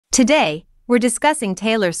Today, we're discussing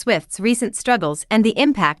Taylor Swift's recent struggles and the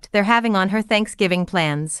impact they're having on her Thanksgiving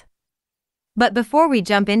plans. But before we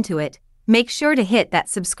jump into it, make sure to hit that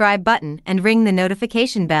subscribe button and ring the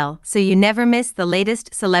notification bell so you never miss the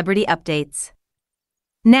latest celebrity updates.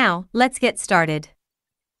 Now, let's get started.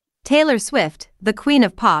 Taylor Swift, the Queen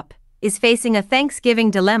of Pop, is facing a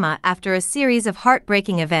Thanksgiving dilemma after a series of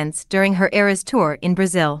heartbreaking events during her Eras tour in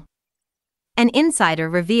Brazil. An insider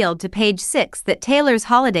revealed to Page Six that Taylor's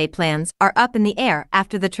holiday plans are up in the air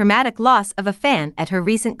after the traumatic loss of a fan at her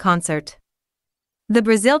recent concert. The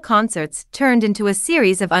Brazil concerts turned into a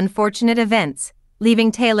series of unfortunate events,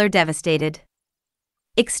 leaving Taylor devastated.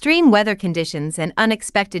 Extreme weather conditions and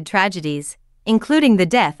unexpected tragedies, including the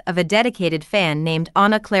death of a dedicated fan named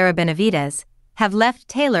Ana Clara Benavides, have left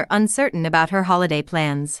Taylor uncertain about her holiday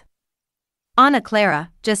plans. Ana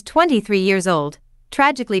Clara, just 23 years old,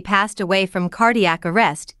 tragically passed away from cardiac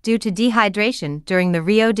arrest due to dehydration during the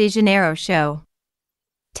Rio de Janeiro show.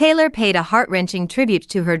 Taylor paid a heart-wrenching tribute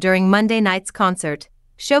to her during Monday night's concert,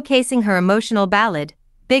 showcasing her emotional ballad,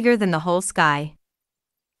 "Bigger Than the Whole Sky."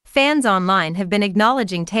 Fans online have been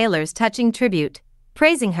acknowledging Taylor's touching tribute,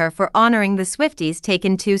 praising her for honoring the Swifties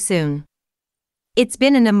taken too soon. It's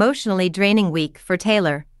been an emotionally draining week for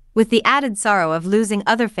Taylor, with the added sorrow of losing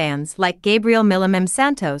other fans like Gabriel Milamem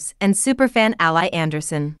Santos and superfan Ally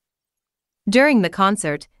Anderson. During the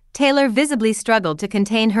concert, Taylor visibly struggled to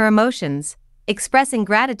contain her emotions, expressing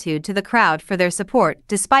gratitude to the crowd for their support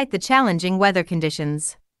despite the challenging weather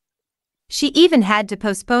conditions. She even had to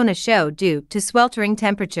postpone a show due to sweltering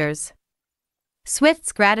temperatures.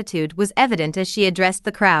 Swift's gratitude was evident as she addressed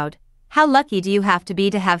the crowd. "How lucky do you have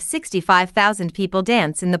to have 65,000 people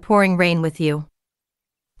dance in the pouring rain with you?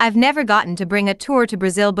 I've never gotten to bring a tour to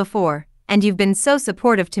Brazil before, and you've been so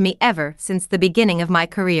supportive to me ever since the beginning of my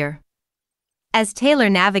career." As Taylor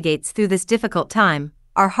navigates through this difficult time,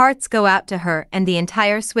 our hearts go out to her and the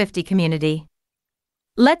entire Swiftie community.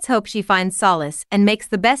 Let's hope she finds solace and makes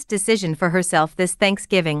the best decision for herself this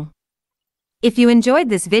Thanksgiving. If you enjoyed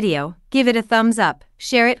this video, give it a thumbs up,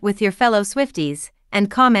 share it with your fellow Swifties, and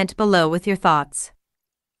comment below with your thoughts.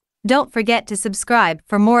 Don't forget to subscribe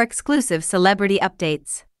for more exclusive celebrity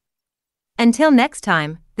updates. Until next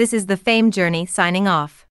time, this is the Fame Journey signing off.